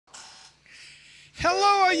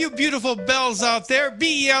Hello, all you beautiful bells out there.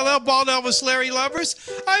 B-E-L-L, Baldelvislarry lovers.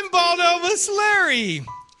 I'm Baldelvislarry.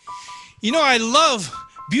 You know, I love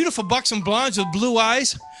beautiful buxom blondes with blue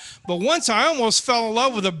eyes, but once I almost fell in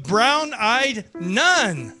love with a brown-eyed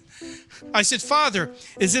nun. I said, Father,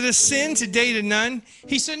 is it a sin to date a nun?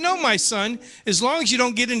 He said, no, my son, as long as you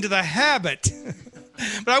don't get into the habit.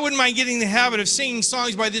 But I wouldn't mind getting in the habit of singing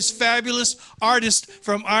songs by this fabulous artist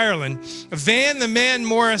from Ireland, Van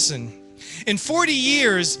Morrison. In 40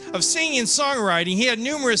 years of singing and songwriting, he had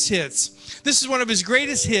numerous hits. This is one of his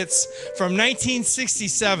greatest hits from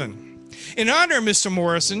 1967. In honor of Mr.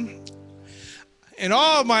 Morrison and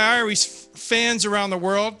all of my Irish fans around the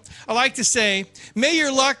world, I like to say, may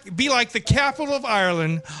your luck be like the capital of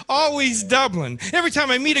Ireland, always Dublin. Every time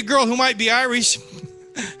I meet a girl who might be Irish,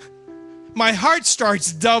 my heart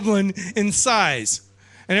starts doubling in size.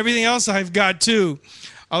 And everything else I've got too.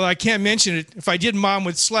 Although I can't mention it. If I did, Mom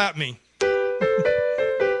would slap me.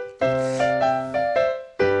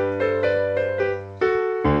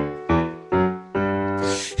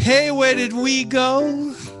 Hey, where did we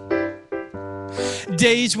go?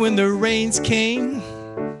 Days when the rains came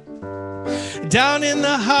down in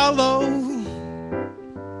the hollow,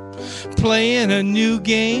 playing a new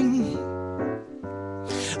game,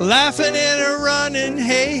 laughing and a running,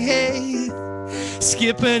 hey, hey,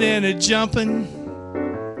 skipping and a jumping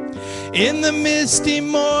in the misty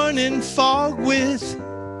morning fog with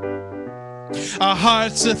our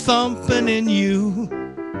hearts a thumping in you,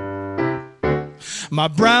 my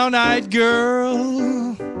brown-eyed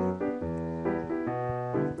girl.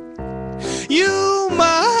 You,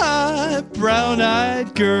 my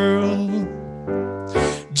brown-eyed girl.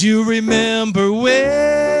 Do you remember when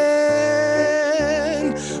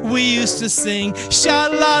we used to sing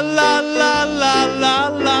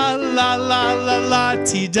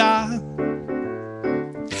sha-la-la-la-la-la-la-la-la-la-la-la-ti-da?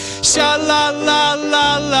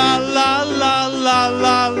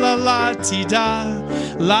 Sha-la-la-la-la-la-la-la-la-la-ti-da,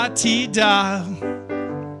 la-ti-da.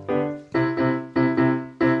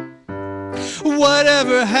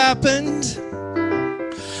 Whatever happened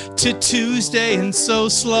to Tuesday and so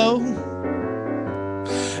slow?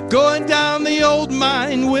 Going down the old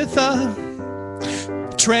mine with a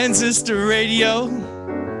transistor radio,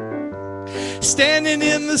 standing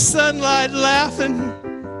in the sunlight laughing,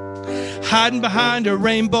 hiding behind a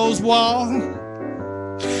rainbow's wall,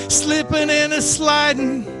 slipping and a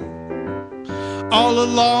sliding all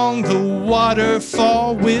along the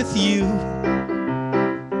waterfall with you,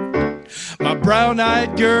 my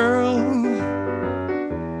brown-eyed girl.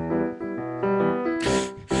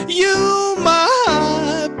 You,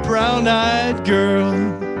 my brown-eyed girl.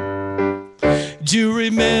 Do you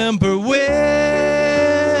remember when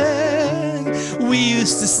we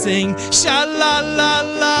used to sing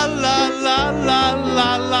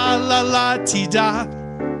sha-la-la-la-la-la-la-la-la-la-la-ti-da?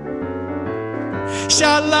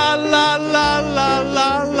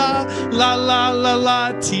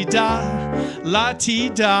 Sha-la-la-la-la-la-la-la-la-la-ti-da,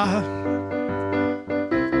 la-ti-da.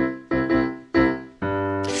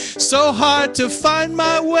 So hard to find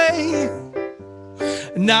my way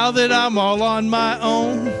now that I'm all on my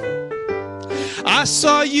own. I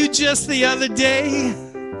saw you just the other day.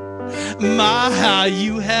 My, how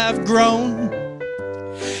you have grown.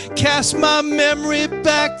 Cast my memory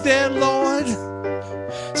back there, Lord.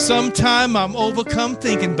 Sometime I'm overcome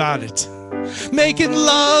thinking about it. Making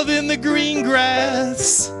love in the green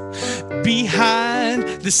grass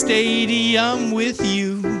behind the stadium with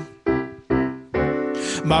you,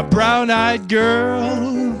 my brown-eyed girl.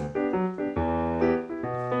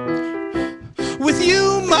 With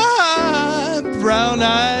you, my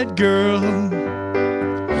brown-eyed girl.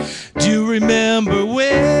 Do you remember when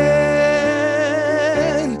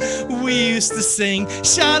we used to sing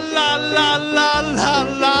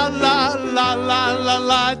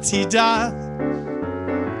sha-la-la-la-la-la-la-la-la-la-la-ti-da?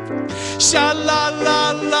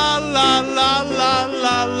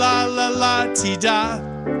 Sha-la-la-la-la-la-la-la-la-la-ti-da.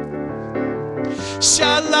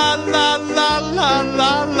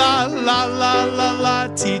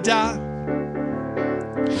 Sha-la-la-la-la-la-la-la-la-la-ti-da.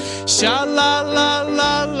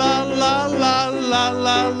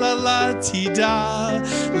 Sha-la-la-la-la-la-la-la-la-ti-da,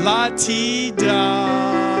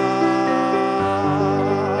 la-ti-da.